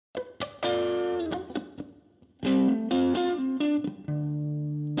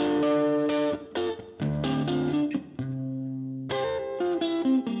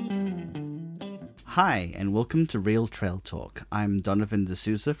Hi, and welcome to Real Trail Talk. I'm Donovan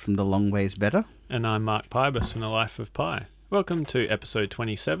D'Souza from The Long Ways Better. And I'm Mark Pybus from The Life of Pi. Welcome to episode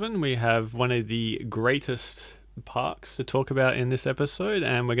 27. We have one of the greatest parks to talk about in this episode,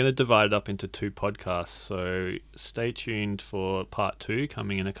 and we're going to divide it up into two podcasts. So stay tuned for part 2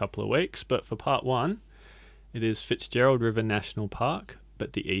 coming in a couple of weeks. But for part 1, it is Fitzgerald River National Park,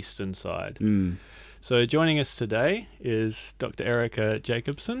 but the eastern side. So joining us today is Dr. Erica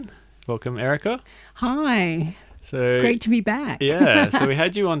Jacobson. Welcome, Erica. Hi. So great to be back. Yeah, so we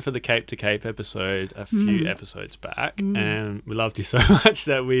had you on for the Cape to Cape episode a few episodes back, and we loved you so much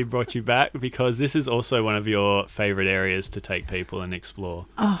that we brought you back because this is also one of your favourite areas to take people and explore.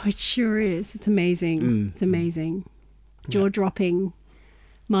 Oh, it sure is. It's amazing. It's amazing. Jaw-dropping,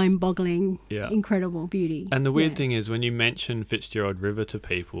 mind-boggling, incredible beauty. And the weird thing is when you mention Fitzgerald River to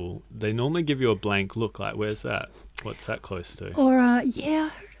people, they normally give you a blank look like, where's that? What's that close to? Or,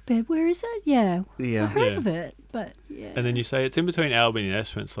 where is it? Yeah. I heard of it, but yeah. And then you say it's in between Albany and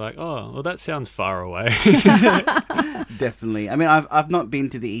Esperance. It's like, oh, well, that sounds far away. Definitely. I mean, I've not been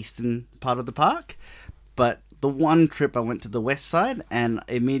to the eastern part of the park, but the one trip I went to the west side, and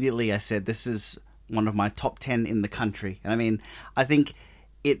immediately I said, this is one of my top 10 in the country. And I mean, I think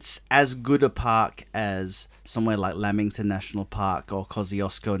it's as good a park as somewhere like Lamington National Park or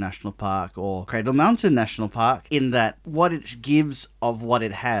Kosciuszko National Park or Cradle Mountain National Park, in that what it gives of what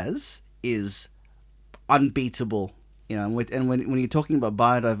it has is unbeatable. You know, and when you're talking about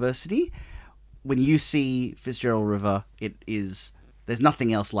biodiversity, when you see Fitzgerald River, there's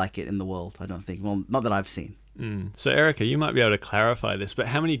nothing else like it in the world, I don't think. Well, not that I've seen. So Erica, you might be able to clarify this, but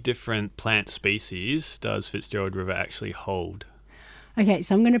how many different plant species does Fitzgerald River actually hold? Okay,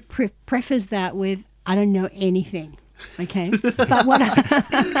 so I'm going to preface that with, I don't know anything, okay? But what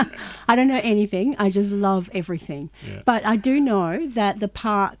I don't know anything. I just love everything. Yeah. But I do know that the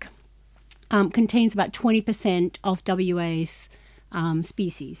park contains about 20% of WA's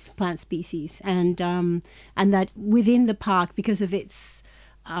plant species, and that within the park, because of its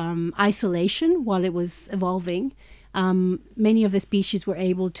isolation while it was evolving, many of the species were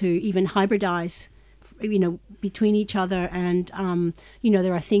able to even hybridize, between each other. And,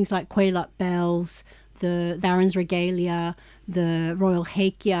 there are things like Quailot bells, the Varen's regalia, the royal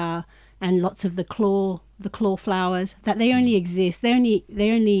hakea, and lots of the claw flowers, that they only exist. They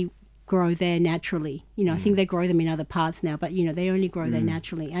only grow there naturally. I think they grow them in other parts now, but, they only grow there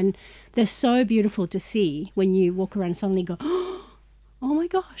naturally. And they're so beautiful to see when you walk around and suddenly go, oh my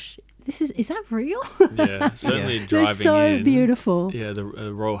gosh, is that real? Yeah, certainly driving in. They're so beautiful. Yeah, the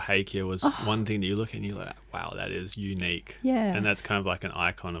Royal Hakea was one thing that you look at and you're like, wow, that is unique. Yeah. And that's kind of like an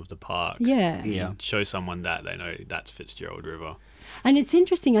icon of the park. Yeah. You show someone that, they know that's Fitzgerald River. And it's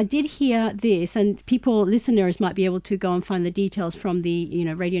interesting, I did hear this, and listeners might be able to go and find the details from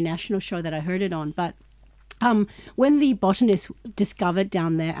the Radio National show that I heard it on, but when the botanists discovered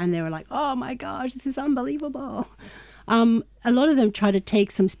down there and they were like, oh my gosh, this is unbelievable, a lot of them try to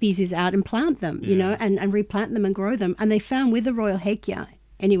take some species out and plant them, and replant them and grow them. And they found with the Royal Hakea,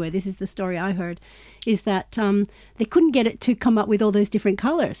 anyway, this is the story I heard, is that they couldn't get it to come up with all those different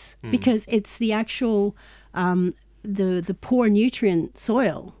colors because it's the actual, the poor nutrient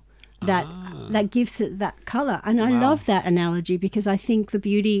soil that gives it that color. And I love that analogy because I think the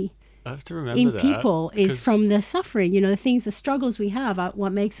beauty I have to remember in people is from the suffering, the struggles we have are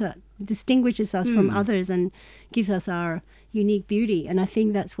what distinguishes us from others and gives us our unique beauty. And I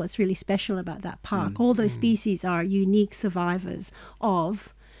think that's what's really special about that park. All those species are unique survivors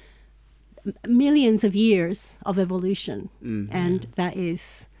of millions of years of evolution. And that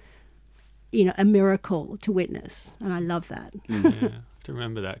is, a miracle to witness. And I love that. To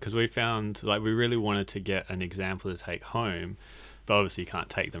remember that, because we found, we really wanted to get an example to take home, but obviously you can't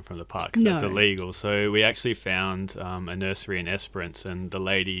take them from the park because that's illegal. So we actually found a nursery in Esperance, and the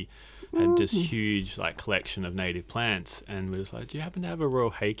lady had this huge collection of native plants, and we was like, do you happen to have a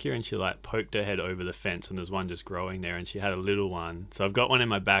Royal Hakea? And she poked her head over the fence, and there's one just growing there, and she had a little one. So I've got one in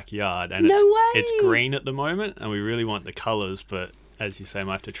my backyard, and it's green at the moment, and we really want the colours, but as you say, I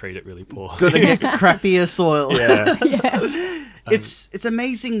might have to treat it really poor. Got to get crappier soil. Yeah. It's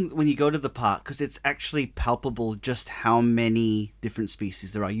amazing when you go to the park because it's actually palpable just how many different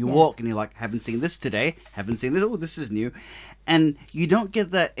species there are. You walk and you're like, haven't seen this today, haven't seen this, oh, this is new. And you don't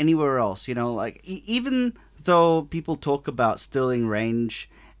get that anywhere else, even though people talk about Stirling Range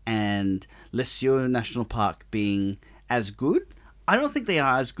and Les Cieux National Park being as good, I don't think they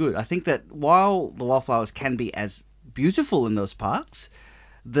are as good. I think that while the wildflowers can be as beautiful in those parks,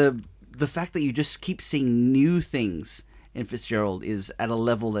 the fact that you just keep seeing new things in Fitzgerald is at a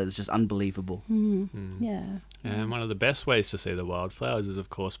level that is just unbelievable. Yeah. And one of the best ways to see the wildflowers is, of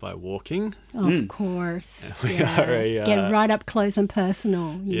course, by walking. Of course. We are Get right up close and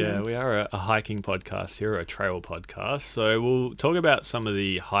personal. You know. We are a hiking podcast here, a trail podcast. So we'll talk about some of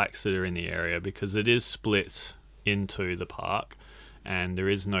the hikes that are in the area, because it is split into the park and there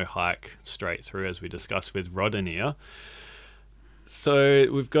is no hike straight through, as we discussed with Rodinia. So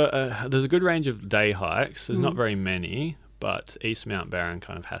we've got there's a good range of day hikes. There's not very many, but East Mount Barron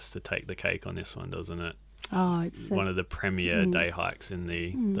kind of has to take the cake on this one, doesn't it? Oh, it's one of the premier day hikes in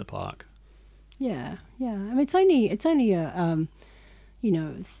the park. Yeah. I mean, it's only a,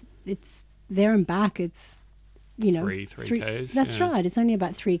 it's there and back. It's, 3 Ks. That's right. It's only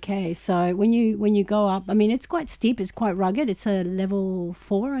about 3K. So when you go up, I mean, it's quite steep. It's quite rugged. It's a level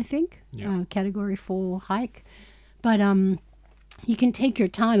 4, I think, category 4 hike. But you can take your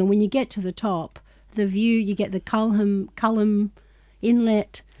time, and when you get to the top, the view, you get the Cullum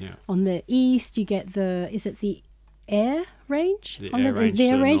Inlet. Yeah. On the east, you get the Air Range? The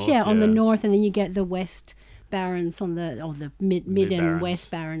Air Range, on the north, and then you get the West Barrens on the mid and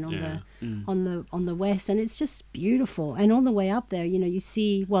West Barren on the west, and it's just beautiful. And on the way up there, you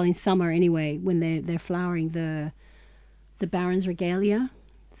see, well, in summer anyway, when they're flowering, the Barron's Regalia,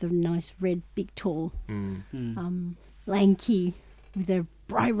 the nice red, big, tall, lanky, with their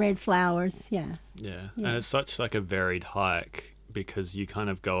bright red flowers. Yeah. And it's such like a varied hike, because you kind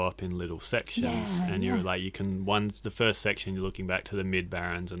of go up in little sections, and you're like, you can the first section you're looking back to the Mid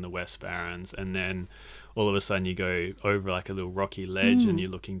Barrens and the West Barrens, and then all of a sudden you go over like a little rocky ledge and you're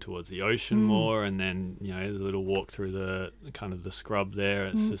looking towards the ocean more, and then there's a little walk through the kind of the scrub there.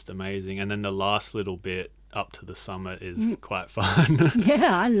 It's just amazing. And then the last little bit up to the summit is quite fun.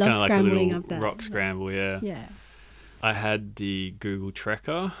 Yeah, I love scrambling like up that. Rock scramble, yeah. I had the Google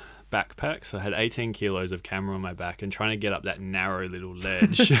Trekker backpack, so I had 18 kilos of camera on my back and trying to get up that narrow little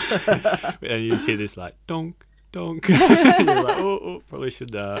ledge. And you just hear this like donk, donk. And you're like, oh, probably should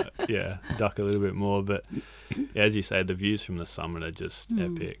duck a little bit more. But as you say, the views from the summit are just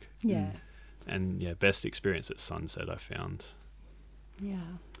epic. Yeah. And best experience at sunset, I found. Yeah.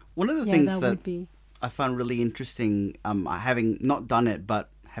 One of the things that I found really interesting, having not done it,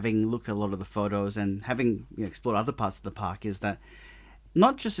 but having looked at a lot of the photos and having explored other parts of the park, is that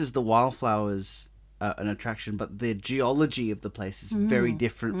not just is the wildflowers an attraction, but the geology of the place is very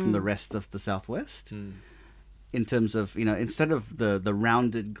different from the rest of the southwest. In terms of, instead of the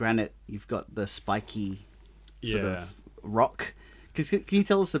rounded granite, you've got the spiky sort of rock. Can you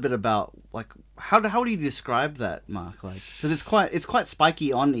tell us a bit about, like, how do you describe that, Mark? Like, because it's quite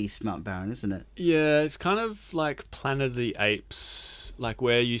spiky on East Mount Barron, isn't it? Yeah, it's kind of like Planet of the Apes, like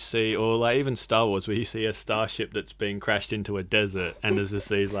where you see, or like even Star Wars, where you see a starship that's being crashed into a desert, and there's just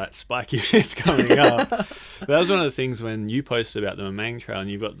these like spiky bits coming up. But that was one of the things when you posted about the Mamang Trail, and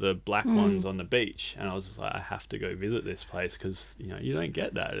you've got the black ones on the beach, and I was just like, I have to go visit this place, because you don't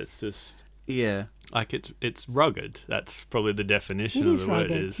get that. It's just like it's rugged. That's probably the definition of the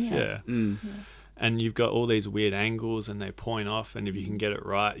word. And you've got all these weird angles, and they point off, and if you can get it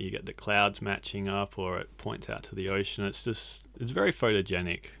right, you get the clouds matching up, or it points out to the ocean. It's very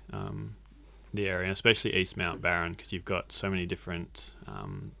photogenic, the area, and especially East Mount Barron, because you've got so many different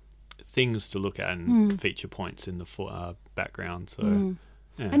things to look at and feature points in the background. So,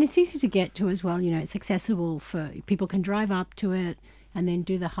 and it's easy to get to as well. It's accessible for people can drive up to it and then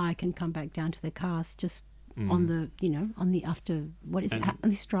do the hike and come back down to the cast just on the after, what is it,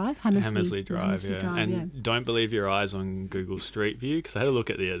 this drive? Hammersley Drive, And don't believe your eyes on Google Street View, because I had a look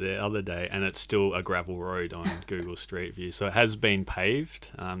at the other day, and it's still a gravel road on Google Street View. So it has been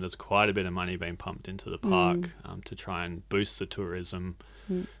paved. There's quite a bit of money being pumped into the park to try and boost the tourism.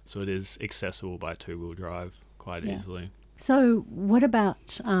 So it is accessible by two-wheel drive quite easily. So what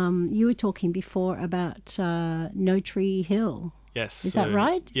about, you were talking before about No Tree Hill. Yes. Is that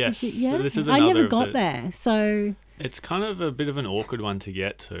right? Yes. So this is I never got there. So it's kind of a bit of an awkward one to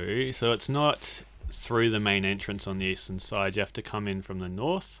get to. So it's not through the main entrance on the eastern side. You have to come in from the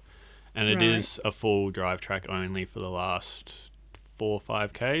north, and it is a full drive track only for the last 4 or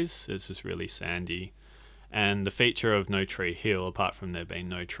 5 Ks. It's just really sandy. And the feature of No Tree Hill, apart from there being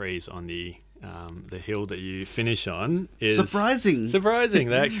no trees on the hill that you finish on, is surprising.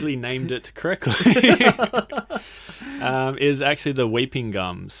 They actually named it correctly. Is actually the Weeping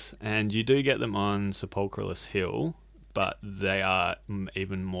Gums, and you do get them on Sepulchreous Hill, but they are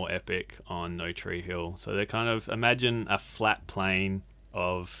even more epic on No Tree Hill. So they're kind of, imagine a flat plain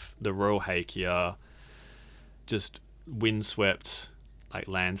of the Royal Hakea, just windswept like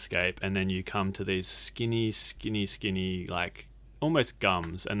landscape, and then you come to these skinny like almost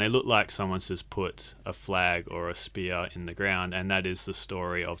gums, and they look like someone's just put a flag or a spear in the ground, and that is the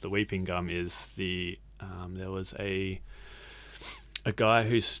story of the weeping gum. Is there was a guy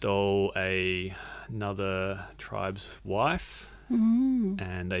who stole another tribe's wife,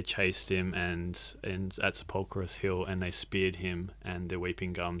 and they chased him and at Sepulchre's Hill, and they speared him, and the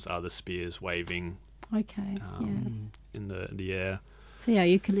weeping gums are the spears waving in the air. So yeah,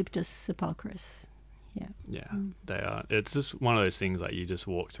 Eucalyptus sepulchris. Yeah. They are. It's just one of those things like you just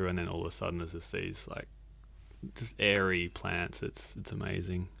walk through, and then all of a sudden there's just these like just airy plants. It's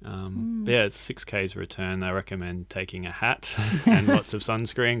amazing. Yeah, it's 6K's return. I recommend taking a hat and lots of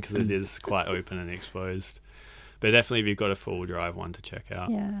sunscreen because it is quite open and exposed. But definitely, if you've got a full drive one to check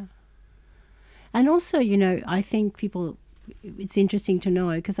out. Yeah. And also, I think people, it's interesting to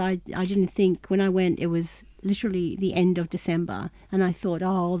know because I didn't think when I went, it was literally the end of December, and I thought,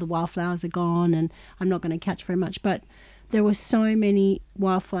 all the wildflowers are gone and I'm not going to catch very much. But there were so many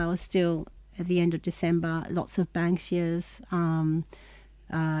wildflowers still at the end of December, lots of banksias,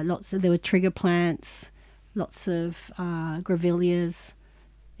 there were trigger plants, lots of grevilleas.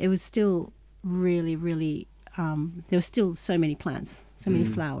 It was still really, really, there were still so many plants, so many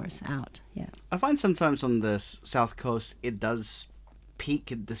flowers out. Yeah. I find sometimes on the south coast it does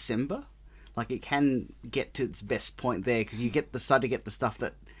peak in December. Like it can get to its best point there because you start to get the stuff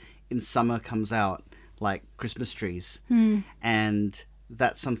that in summer comes out, like Christmas trees, and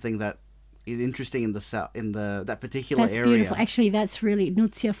that's something that is interesting in the south, that particular area. That's beautiful. Actually, that's really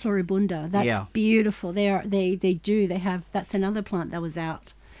Nutzia floribunda. That's beautiful. They have. That's another plant that was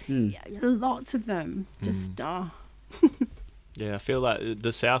out. Lots of them. Just Yeah, I feel like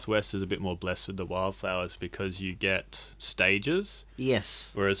the southwest is a bit more blessed with the wildflowers because you get stages.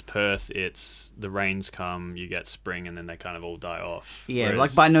 Yes. Whereas Perth, it's the rains come, you get spring, and then they kind of all die off. Yeah,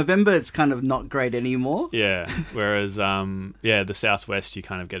 like by November, it's kind of not great anymore. Yeah. Whereas, the southwest, you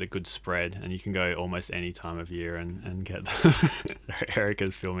kind of get a good spread, and you can go almost any time of year and get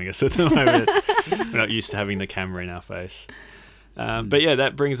Erica's filming us at the moment. We're not used to having the camera in our face. But yeah,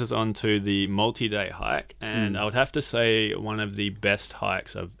 that brings us on to the multi-day hike, and I would have to say one of the best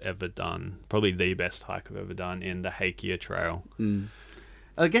hikes I've ever done, probably the best hike I've ever done, in the Hakea Trail.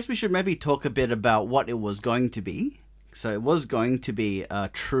 I guess we should maybe talk a bit about what it was going to be. So it was going to be a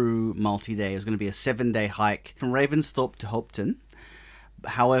true multi-day. It was going to be a 7-day hike from Ravensthorpe to Hopetoun.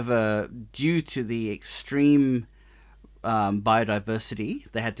 However, due to the extreme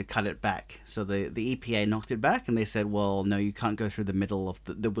biodiversity, they had to cut it back. So the EPA knocked it back, and they said, well, no, you can't go through the middle of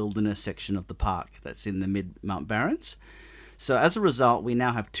the wilderness section of the park that's in the mid Mount Barons. So as a result, we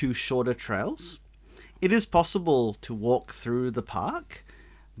now have 2 shorter trails. It is possible to walk through the park,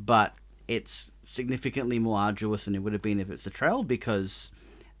 but it's significantly more arduous than it would have been if it's a trail because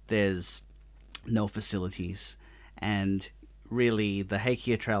there's no facilities. And really, the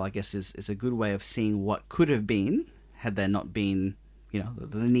Hakea Trail, I guess, is a good way of seeing what could have been had there not been,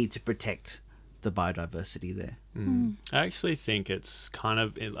 the need to protect the biodiversity there. I actually think it's kind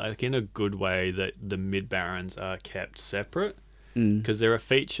of like in a good way that the mid-barrens are kept separate because they're a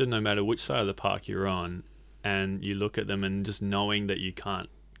feature no matter which side of the park you're on, and you look at them and just knowing that you can't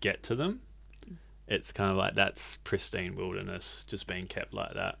get to them, it's kind of like that's pristine wilderness just being kept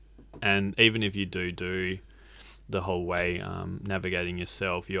like that. And even if you do the whole way navigating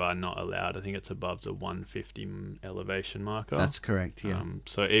yourself, you are not allowed. I think it's above the 150 elevation marker. That's correct, yeah.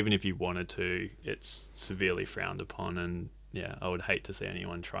 So even if you wanted to, it's severely frowned upon, and yeah, I would hate to see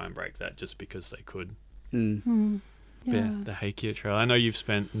anyone try and break that just because they could. Yeah, the Hakea Trail. I know you've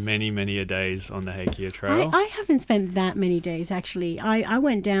spent many, many a days on the Hakea Trail. I haven't spent that many days, actually. I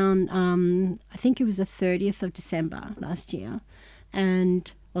went down, I think it was the 30th of December last year,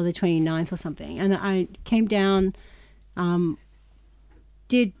 or the 29th or something. And I came down,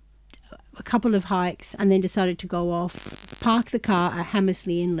 did a couple of hikes, and then decided to go off, park the car at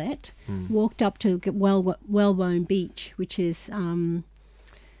Hammersley Inlet, walked up to Whalebone Beach, which is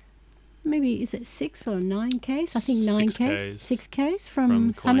maybe, is it 6 or 9 Ks? I think 9 Ks. 6 Ks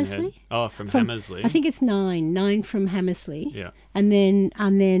from Hammersley. Oh, from Hammersley. I think it's 9 from Hammersley. Yeah. And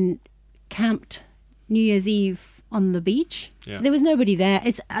then camped New Year's Eve on the beach. Yeah. There was nobody there.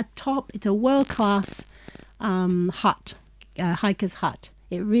 It's a world-class hut, hiker's hut.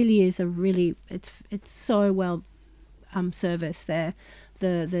 It really is it's so well serviced there.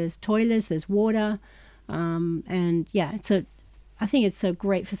 There's toilets, there's water, and yeah, I think it's a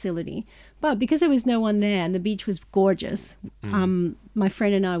great facility. But because there was no one there and the beach was gorgeous, my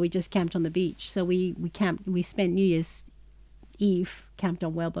friend and I, we just camped on the beach. So we spent New Year's Eve camped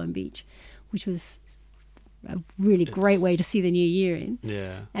on Whalebone Beach, which was a really great way to see the new year in.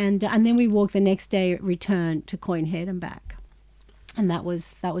 Yeah. And then we walked the next day, return to Coin Head and back. that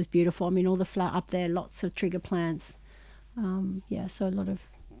was beautiful. I mean, all the flower up there, lots of trigger plants. So a lot of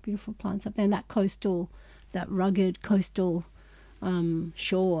beautiful plants up there. And that rugged coastal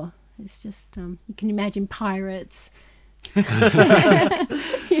shore. It's just, you can imagine pirates, Well,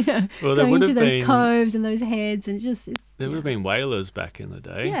 there going would into have those been coves and those heads, and there would have been whalers back in the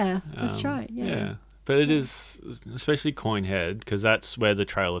day. Yeah, that's right. Yeah. But it is, especially Coin Head, because that's where the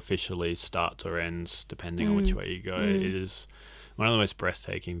trail officially starts or ends, depending on which way you go. It is one of the most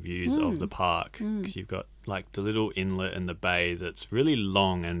breathtaking views of the park, because you've got like the little inlet and the bay that's really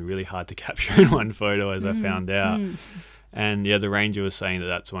long and really hard to capture in one photo, as I found out. And the ranger was saying that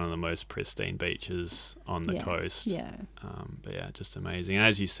that's one of the most pristine beaches on the coast. Yeah. But yeah, just amazing. And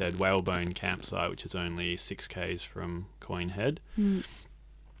as you said, Whalebone campsite, which is only 6 k's from Coin Head,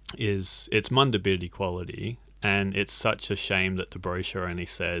 it's Mundabiddi quality. And it's such a shame that the brochure only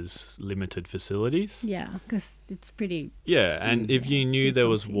says limited facilities. Yeah, because it's pretty... Yeah, and if you knew there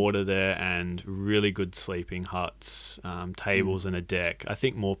was water there and really good sleeping huts, tables and a deck, I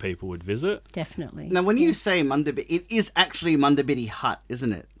think more people would visit. Definitely. Now, when you say Mundabiddi, it is actually Mundabiddi Hut,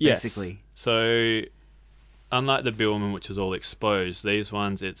 isn't it? Basically. Yes. So, unlike the Billman, which is all exposed, these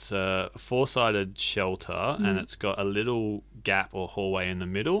ones, it's a 4-sided shelter and it's got a little gap or hallway in the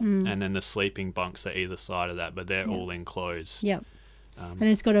middle and then the sleeping bunks are either side of that, but they're all enclosed. Yep. And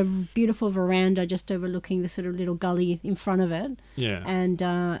it's got a beautiful veranda just overlooking the sort of little gully in front of it. Yeah.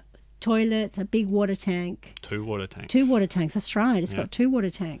 And toilets, a big water tank. 2 water tanks. 2 water tanks, that's right. It's got 2 water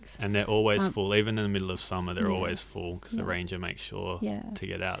tanks. And they're always full. Even in the middle of summer, they're always full because the ranger makes sure to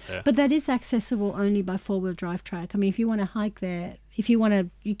get out there. But that is accessible only by 4-wheel drive track. I mean, if you want to hike there,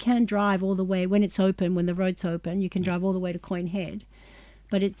 you can drive all the way when it's open, when the road's open, you can drive all the way to Coin Head.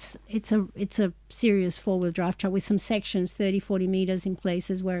 But it's a serious 4-wheel drive track with some sections, 30, 40 meters in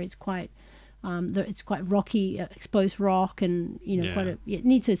places where it's quite rocky, exposed rock, and it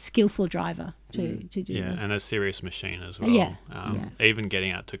needs a skillful driver to do that. Yeah, and a serious machine as well. Yeah. Even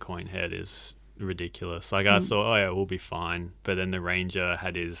getting out to Coin Head is ridiculous. Like I thought, we'll be fine, but then the ranger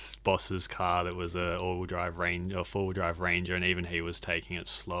had his boss's car that was a all-wheel drive Ranger, or 4-wheel drive Ranger, and even he was taking it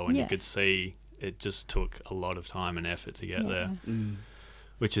slow, and you could see it just took a lot of time and effort to get there.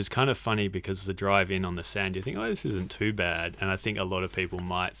 Which is kind of funny because the drive in on the sand, you think, this isn't too bad, and I think a lot of people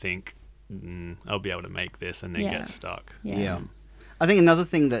might think, I'll be able to make this, and then get stuck. Yeah. I think another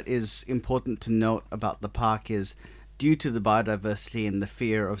thing that is important to note about the park is, due to the biodiversity and the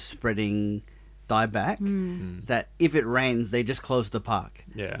fear of spreading dieback, that if it rains, they just close the park.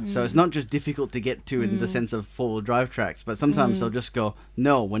 Yeah. So it's not just difficult to get to in the sense of 4-wheel drive tracks, but sometimes they'll just go,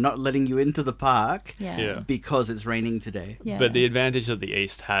 no, we're not letting you into the park because it's raining today. Yeah. But the advantage that the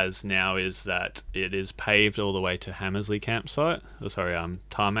East has now is that it is paved all the way to Hammersley campsite.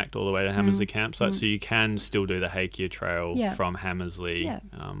 Tarmacked all the way to Hammersley campsite, so you can still do the Hakea Trail from Hammersley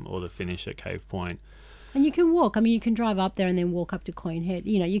or the finish at Cave Point. And you can walk. I mean, you can drive up there and then walk up to Coin Head.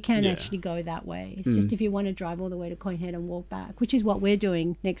 You can actually go that way. It's just if you want to drive all the way to Coin Head and walk back, which is what we're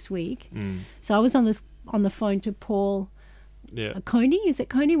doing next week. So I was on the phone to Paul Coney. Is it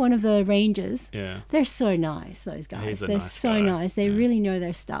Coney? One of the rangers. Yeah. They're so nice, those guys. They're nice so guy. nice. They really know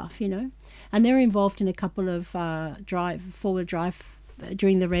their stuff, And they're involved in a couple of 4-wheel drive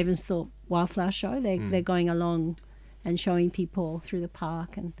during the Ravensthorpe Wildflower Show. They're going along and showing people through the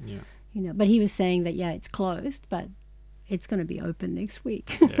park and. Yeah. But he was saying that it's closed, but it's going to be open next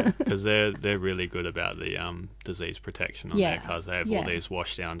week. Because they're really good about the disease protection on their cars. They have all these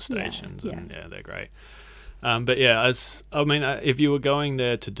washdown stations, and they're great. But if you were going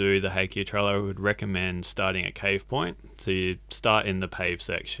there to do the Hakea Trail, I would recommend starting at Cave Point. So you start in the paved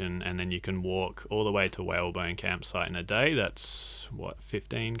section, and then you can walk all the way to Whalebone campsite in a day. That's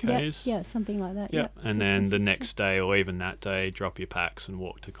 15 k's? Yeah, something like that. Yeah, and then the next day, or even that day, drop your packs and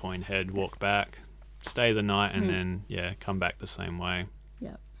walk to Coin Head, walk back, stay the night, and then come back the same way.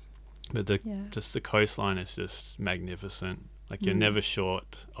 Yeah. But just the coastline is just magnificent. Like, you're never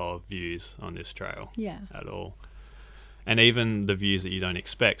short of views on this trail at all. And even the views that you don't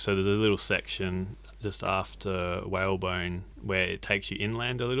expect. So there's a little section just after Whalebone where it takes you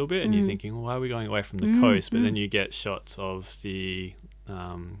inland a little bit, and you're thinking, well, why are we going away from the coast? But then you get shots of the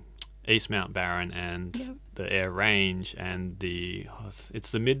East Mount Barron and the Eyre Range, and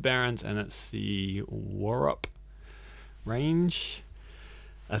it's the Mid Barrens, and it's the Warrup Range.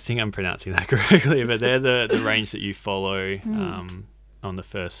 I think I'm pronouncing that correctly, but they're the range that you follow on the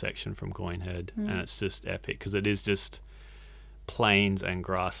first section from Coin Head, and it's just epic because it is just plains and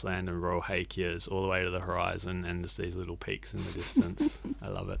grassland and Royal Hakeas all the way to the horizon, and just these little peaks in the distance. I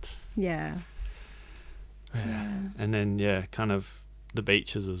love it. Yeah. And then kind of the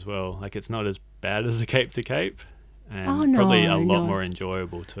beaches as well. Like, it's not as bad as the Cape to Cape. and probably a lot more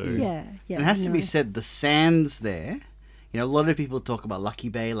enjoyable too. Yeah. It has to be said, the sands there, you know, a lot of people talk about Lucky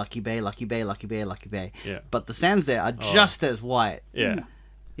Bay, Lucky Bay, Lucky Bay, Lucky Bay, Lucky Bay. Yeah. But the sands there are just as white. Yeah.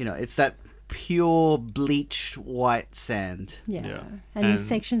 You know, it's that pure bleached white sand. Yeah. And there's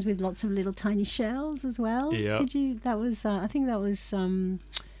sections with lots of little tiny shells as well. Yeah. That was, I think that was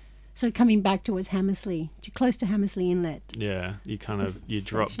sort of coming back towards Hammersley, close to Hammersley Inlet. Yeah, you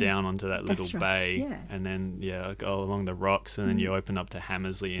drop down onto that little bay, and then go along the rocks, and then you open up to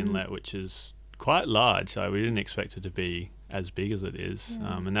Hammersley Inlet, which is quite large. So we didn't expect it to be as big as it is,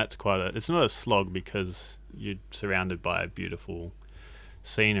 and that's it's not a slog because you're surrounded by beautiful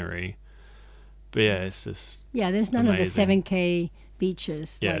scenery. But it's just there's none amazing. of the 7K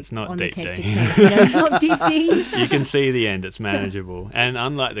beaches. Yeah, it's not deep. It's not deep. You can see the end. It's manageable. And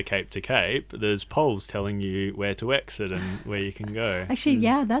unlike the Cape to Cape, there's poles telling you where to exit and where you can go. Actually,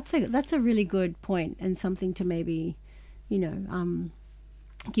 that's a really good point, and something to maybe,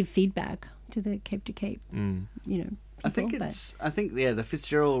 give feedback to the Cape to Cape. People, I think the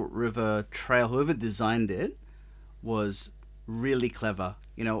Fitzgerald River Trail, whoever designed it, was really clever.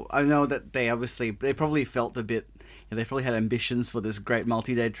 You know, I know that they probably felt a bit, they probably had ambitions for this great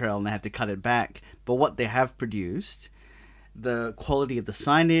multi-day trail and they had to cut it back. But what they have produced, the quality of the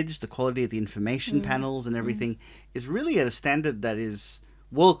signage, the quality of the information panels and everything is really at a standard that is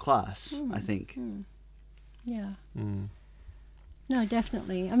world-class, I think. Yeah. No,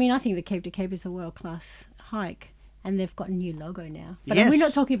 definitely. I mean, I think the Cape to Cape is a world-class hike. And they've got a new logo now. But we're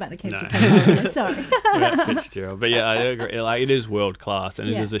not talking about the Cape to Cape logo, sorry. Fitzgerald. But I agree. Like, it is world class, and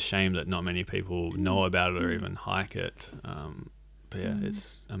it is a shame that not many people know about it or even hike it. But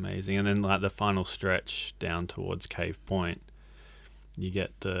it's amazing. And then like the final stretch down towards Cave Point, you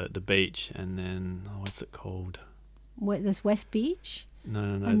get the beach, and then what's it called? There's West Beach. No.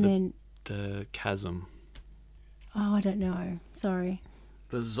 And then the chasm. Oh, I don't know. Sorry.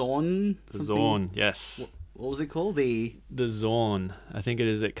 The Zorn. The Zorn. Yes. What was it called? The Zorn, I think it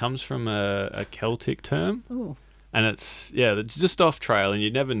is. It comes from a Celtic term. Oh. And it's just off trail, and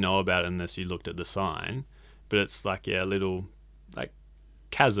you'd never know about it unless you looked at the sign. But it's like a little like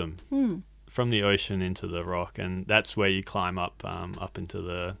chasm from the ocean into the rock, and that's where you climb up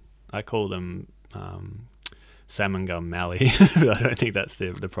into I call them salmon gum mallee. I don't think that's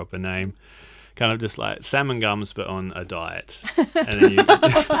the proper name. Kind of just like salmon gums, but on a diet. And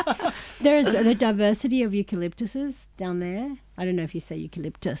then there is the diversity of eucalyptuses down there. I don't know if you say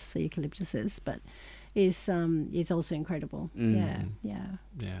eucalyptus or eucalyptuses, but it's also incredible. Yeah.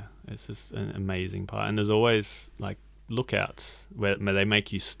 It's just an amazing part, and there's always like lookouts where they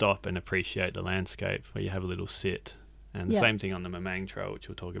make you stop and appreciate the landscape, where you have a little sit. And the same thing on the Mamang Trail, which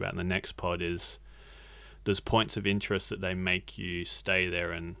we'll talk about in the next pod, is there's points of interest that they make you stay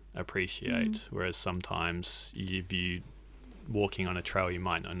there and appreciate, whereas sometimes if you walking on a trail, you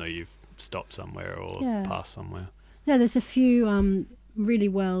might not know you've stopped somewhere or passed somewhere. No, there's a few really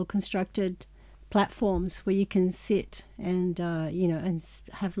well constructed platforms where you can sit and and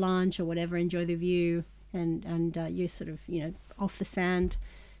have lunch or whatever, enjoy the view, and you're sort of off the sand,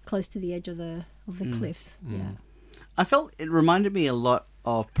 close to the edge of the cliffs. Yeah, I felt it reminded me a lot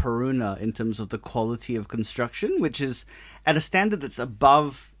of Paruna in terms of the quality of construction, which is at a standard that's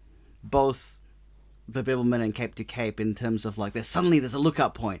above both the Bibbulmun and Cape to Cape in terms of like there's a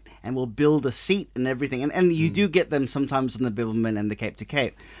lookout point and we'll build a seat and everything, and you do get them sometimes on the Bibbulmun and the Cape to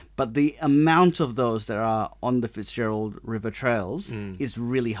Cape, but the amount of those that are on the Fitzgerald River trails is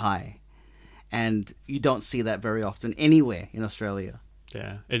really high, and you don't see that very often anywhere in Australia.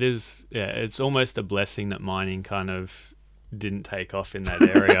 Yeah, it is. Yeah, it's almost a blessing that mining kind of didn't take off in that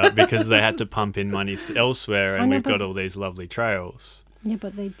area because they had to pump in money elsewhere, and we've got all these lovely trails. Yeah,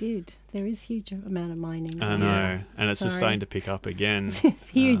 but they did. There is huge amount of mining. I know, and it's just starting to pick up again. It's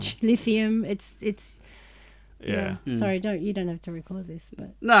huge. Lithium. It's. Yeah. Sorry, you don't have to record this,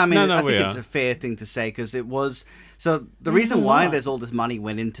 but no, I mean I think it's a fair thing to say because it was. So the reason why there's all this money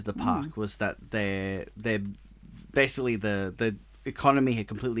went into the park was that they're basically the economy had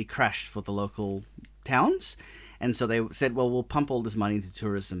completely crashed for the local towns. And so they said, well, we'll pump all this money into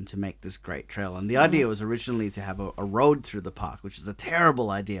tourism to make this great trail. And the idea was originally to have a road through the park, which is a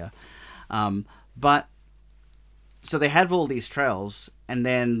terrible idea. But so they had all these trails, and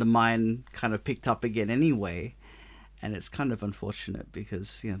then the mine kind of picked up again anyway. And it's kind of unfortunate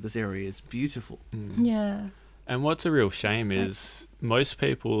because, this area is beautiful. Yeah. And what's a real shame is most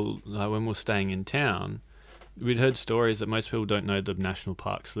people, like when we're staying in town, we'd heard stories that most people don't know the national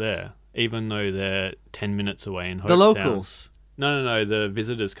park's there, even though they're 10 minutes away in Hopetown. The locals? No, the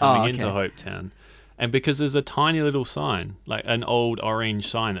visitors coming into Hopetown. And because there's a tiny little sign, like an old orange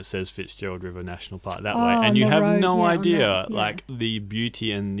sign that says Fitzgerald River National Park that way, and you have no idea, like the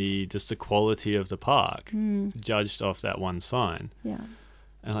beauty and the quality of the park judged off that one sign. Yeah.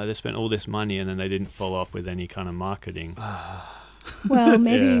 And like they spent all this money and then they didn't follow up with any kind of marketing. Well,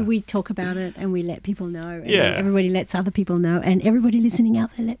 maybe we talk about it and we let people know. And Yeah. everybody lets other people know. And everybody listening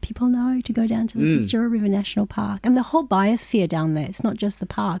out there, let people know to go down to the Fitzgerald River National Park. And the whole biosphere down there. It's not just the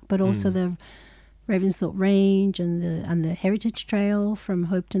park, but also the Ravensthorpe Range and the Heritage Trail from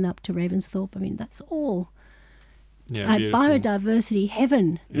Hopetoun up to Ravensthorpe. I mean, that's all biodiversity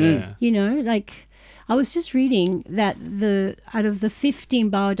heaven. Yeah. You know, like I was just reading that out of the 15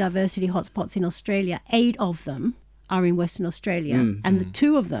 biodiversity hotspots in Australia, 8 of them are in Western Australia, and the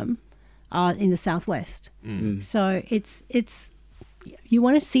 2 of them are in the southwest. So it's you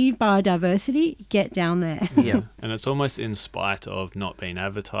want to see biodiversity, get down there. Yeah. And it's almost in spite of not being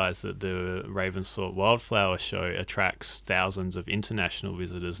advertised that the Ravensthorpe Wildflower Show attracts thousands of international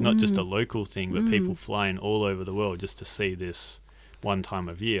visitors, not just a local thing, but people flying all over the world just to see this one time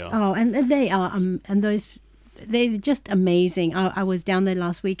of year. Oh, and they are, they're just amazing. I was down there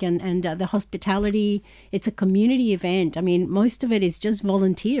last week, and the hospitality, it's a community event. I mean, most of it is just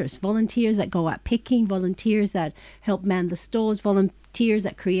volunteers that go out picking, volunteers that help man the stores, volunteers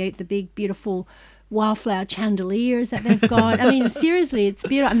that create the big, beautiful wildflower chandeliers that they've got. I mean, seriously, it's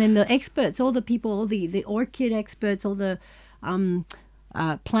beautiful. And then the experts, all the people, all the orchid experts, all the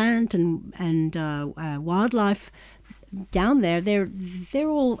plant and wildlife down there, they're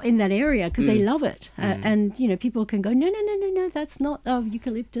all in that area because they love it. And you know, people can go, no, that's not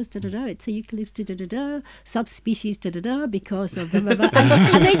eucalyptus it's a eucalyptus subspecies because of blah, blah, blah.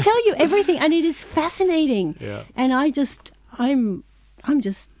 And they tell you everything, and it is fascinating. And I'm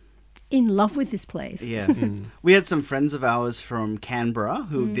just in love with this place. Yeah. We had some friends of ours from Canberra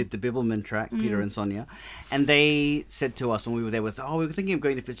who did the Bibbulmun track, Peter and Sonia, and they said to us when we were there, we were thinking of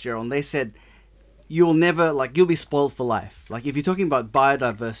going to Fitzgerald, and they said, you'll be spoiled for life. Like, if you're talking about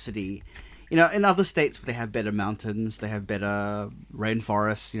biodiversity, you know, in other states they have better mountains, they have better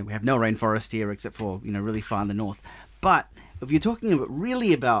rainforests. You know, we have no rainforest here except for, you know, really far in the north. But if you're talking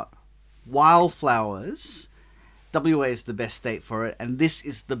about wildflowers, WA is the best state for it, and this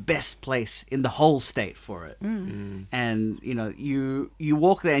is the best place in the whole state for it. And, you know, you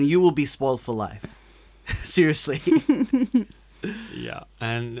walk there and you will be spoiled for life. Seriously. Yeah,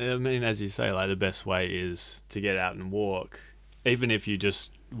 and I mean, as you say, like the best way is to get out and walk. Even if you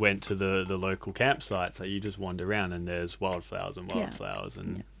just went to the local campsites, like you just wander around and there's wildflowers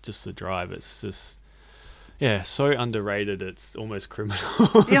and just the drive. It's just, so underrated. It's almost criminal.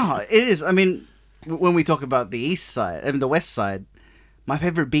 Yeah, it is. I mean, when we talk about the east side and the west side, my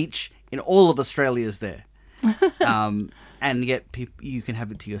favorite beach in all of Australia is there. And yet you can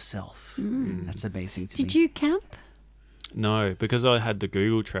have it to yourself. That's amazing to me. Did you camp? No, because I had the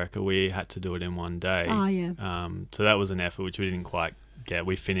Google tracker, we had to do it in one day. Oh, yeah. So that was an effort which we didn't quite get.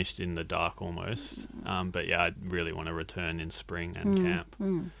 We finished in the dark almost. But yeah, I really want to return in spring and camp.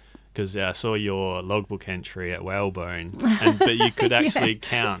 Because I saw your logbook entry at Whalebone, but you could actually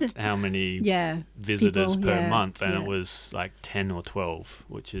count how many visitors per month, and it was like 10 or 12,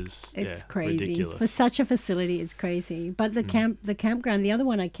 which is it's crazy. Ridiculous. For such a facility, it's crazy. But the campground, the other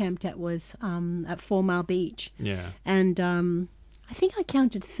one I camped at was at 4 Mile Beach. Yeah. And I think I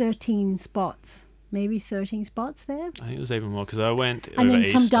counted 13 spots. Maybe 13 spots there. I think it was even more because I went over and then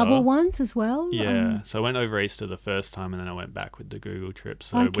Easter. Some double ones as well. Yeah, so I went over Easter the first time, and then I went back with the Google trip.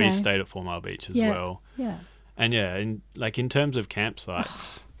 So we stayed at 4 Mile Beach as well. Yeah, and in terms of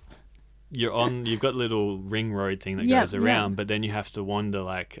campsites, you've got a little ring road thing that goes around, but then you have to wander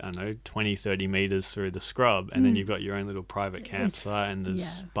like, I don't know, 20-30 meters through the scrub, and then you've got your own little private campsite, and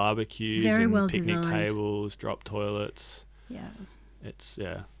there's barbecues and picnic tables, drop toilets. Yeah, it's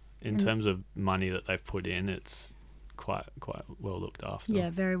in terms of money that they've put in, it's quite well looked after. Yeah,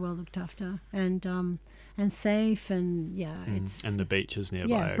 very well looked after, and safe, and it's and the beaches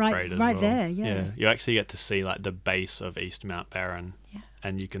nearby are great as well. Right there, you actually get to see like the base of East Mount Barron,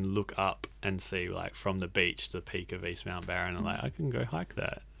 and you can look up and see like from the beach the peak of East Mount Barron, and like I can go hike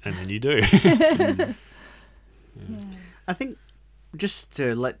that, and then you do. I think, just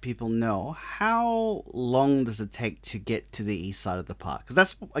to let people know, how long does it take to get to the east side of the park? Because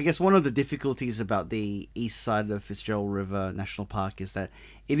that's, I guess, one of the difficulties about the east side of Fitzgerald River National Park is that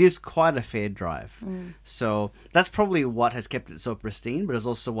it is quite a fair drive. So that's probably what has kept it so pristine, but it's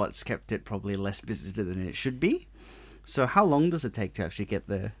also what's kept it probably less visited than it should be. So how long does it take to actually get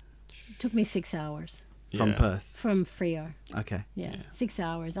there? It took me 6 hours. From Perth? From Freo. Okay. Yeah, 6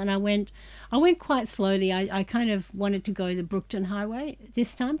 hours. And I went quite slowly. I kind of wanted to go the Brookton Highway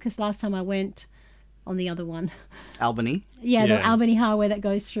this time, because last time I went, on the other one. Albany. Yeah, the Albany Highway that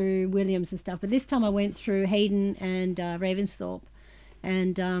goes through Williams and stuff. But this time I went through Hayden and Ravensthorpe,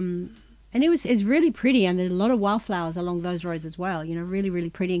 and it's really pretty, and there's a lot of wildflowers along those roads as well. You know, really, really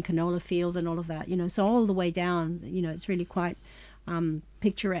pretty, and canola fields and all of that. You know, so all the way down, you know, it's really quite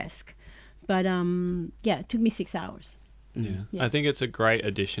picturesque. But it took me 6 hours. Yeah. I think it's a great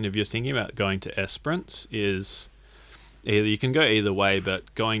addition if you're thinking about going to Esperance. Is either you can go either way,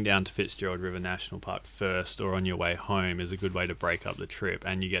 but going down to Fitzgerald River National Park first or on your way home is a good way to break up the trip,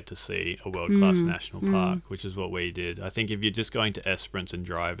 and you get to see a world-class national park, which is what we did. I think if you're just going to Esperance and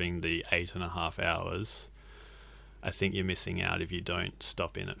driving the 8.5 hours, I think you're missing out if you don't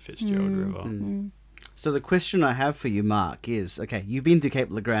stop in at Fitzgerald River. So the question I have for you, Mark, is, okay, you've been to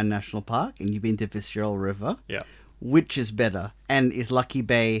Cape Legrand National Park and you've been to Fitzgerald River. Yeah. Which is better? And is Lucky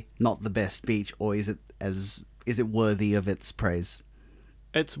Bay not the best beach, or is it worthy of its praise?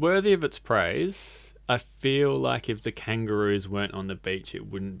 It's worthy of its praise. I feel like if the kangaroos weren't on the beach, it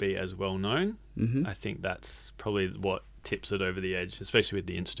wouldn't be as well known. I think that's probably what tips it over the edge, especially with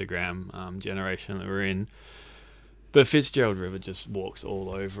the Instagram generation that we're in. But Fitzgerald River just walks all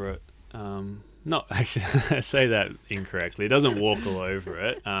over it. Not actually, I say that incorrectly. It doesn't walk all over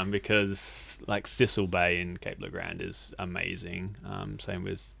it because like Thistle Bay in Cape Legrand is amazing. Same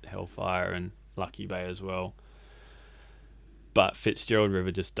with Hellfire and Lucky Bay as well. But Fitzgerald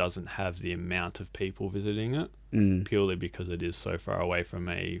River just doesn't have the amount of people visiting it purely because it is so far away from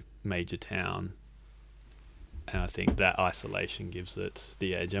a major town. And I think that isolation gives it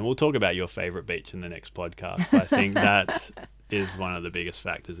the edge. And we'll talk about your favourite beach in the next podcast. But I think that is one of the biggest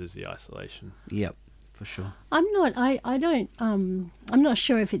factors is the isolation. Yep, for sure. I'm not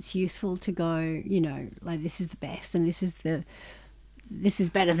sure if it's useful to go, you know, like this is the best and this is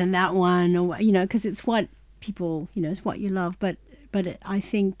better than that one, or, you know, because it's what people, you know, it's what you love. But I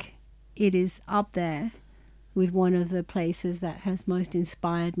think it is up there with one of the places that has most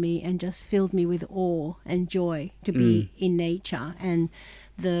inspired me and just filled me with awe and joy to be in nature, and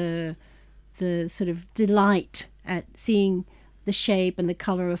the sort of delight at seeing the shape and the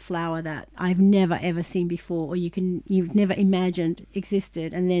color of flower that I've never ever seen before, or you've never imagined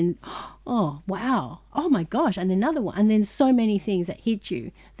existed, and then oh wow, oh my gosh, and another one, and then so many things that hit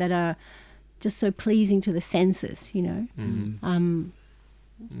you that are just so pleasing to the senses, you know.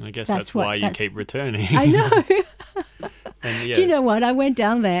 I guess that's why you keep returning. I know. And, do you know what? I went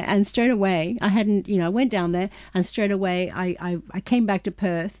down there and straight away, I went down there and straight away I came back to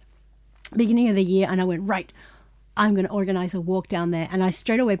Perth beginning of the year, and I went, right, I'm going to organize a walk down there. And I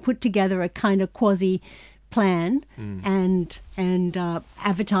straight away put together a kind of quasi plan and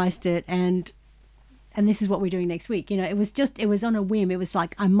advertised it, and this is what we're doing next week. You know, it was on a whim. It was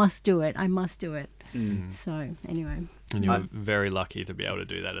like, I must do it. So anyway. And you're very lucky to be able to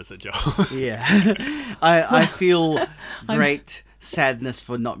do that as a job. Yeah. I feel great sadness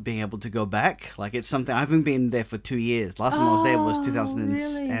for not being able to go back. Like, it's something, I haven't been there for 2 years. Last time I was there was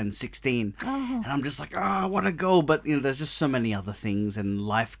 2016. Really? And I'm just like, I want to go. But, you know, there's just so many other things and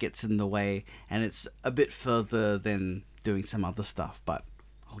life gets in the way. And it's a bit further than doing some other stuff. But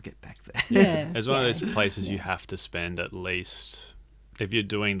I'll get back there. Yeah. It's one of those places you have to spend at least, if you're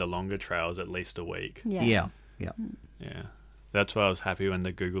doing the longer trails, at least a week. Yeah. Yeah. That's why I was happy when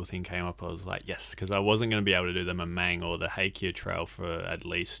the Google thing came up. I was like, yes, because I wasn't going to be able to do the Mamang or the Hakea Trail for at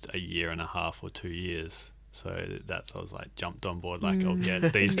least a year and a half or 2 years. So I was like, jumped on board, like, I'll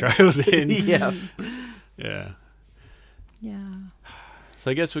get these trails in. Yeah.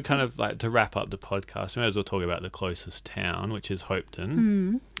 So I guess we kind of like to wrap up the podcast, we may as well talk about the closest town, which is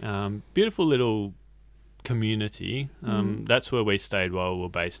Hopeton. Beautiful little community. That's where we stayed while we were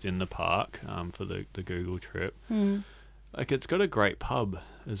based in the park for the Google trip. Like, it's got a great pub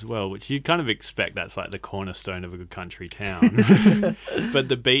as well, which you'd kind of expect that's like the cornerstone of a good country town. But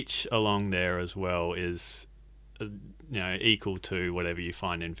the beach along there as well is, you know, equal to whatever you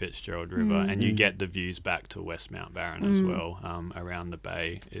find in Fitzgerald River, and you get the views back to West Mount Barron as well, around the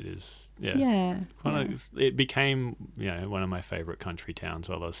bay. It is, it became, you know, one of my favourite country towns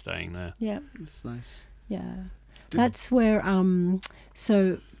while I was staying there. Yeah. It's nice. Yeah. That's where,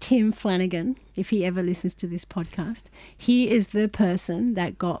 so Tim Flanagan, if he ever listens to this podcast, he is the person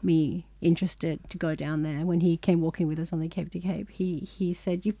that got me interested to go down there. When he came walking with us on the Cape to Cape, he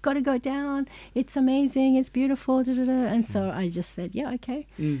said, you've got to go down. It's amazing. It's beautiful. And so I just said, yeah, okay.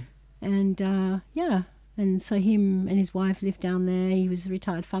 And, and so him and his wife lived down there. He was a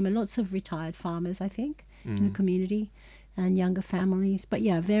retired farmer. Lots of retired farmers, I think, in the community, and younger families. But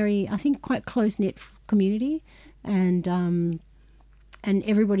yeah, very, I think, quite close-knit community. And and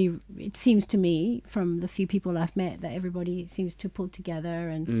everybody, it seems to me from the few people I've met, that everybody seems to pull together,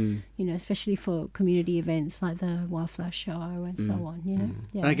 and you know, especially for community events like the Wildflower Show and so on, you know.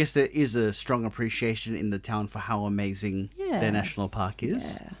 And I guess there is a strong appreciation in the town for how amazing their national park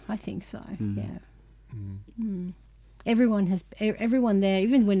is. Yeah, I think so. Everyone there,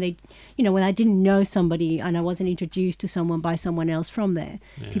 even when they, you know, when I didn't know somebody and I wasn't introduced to someone by someone else from there,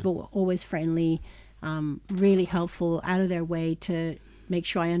 people were always friendly, really helpful, out of their way to make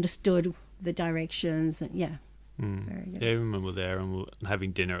sure I understood the directions. And very good. Yeah, even when we're there and we're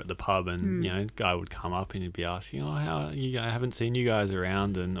having dinner at the pub, and you know, a guy would come up and he'd be asking, "Oh, how are you guys? I haven't seen you guys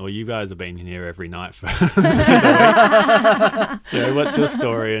around, and or you guys have been here every night for you know, what's your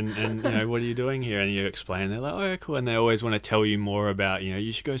story, and you know, what are you doing here?" And you explain, they're like, "Oh, cool," and they always want to tell you more about, you know,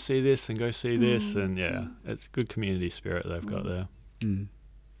 you should go see this and go see this, and it's good community spirit they've got there. I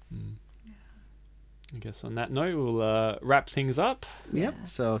guess on that note, we'll wrap things up. Yep.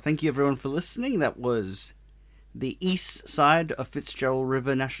 So thank you everyone for listening. That was the east side of Fitzgerald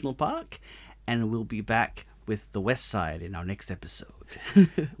River National Park, and we'll be back with the west side in our next episode.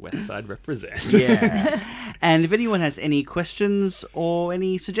 West side represent. Yeah. And if anyone has any questions or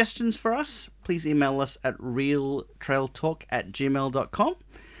any suggestions for us, please email us at realtrailtalk@gmail.com.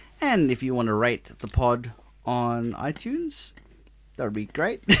 And if you want to rate the pod on iTunes, that would be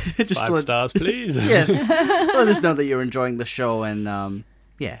great. Just 5 stars, please. Yes. Let us know that you're enjoying the show, and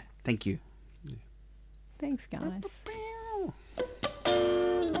thank you. Thanks, guys.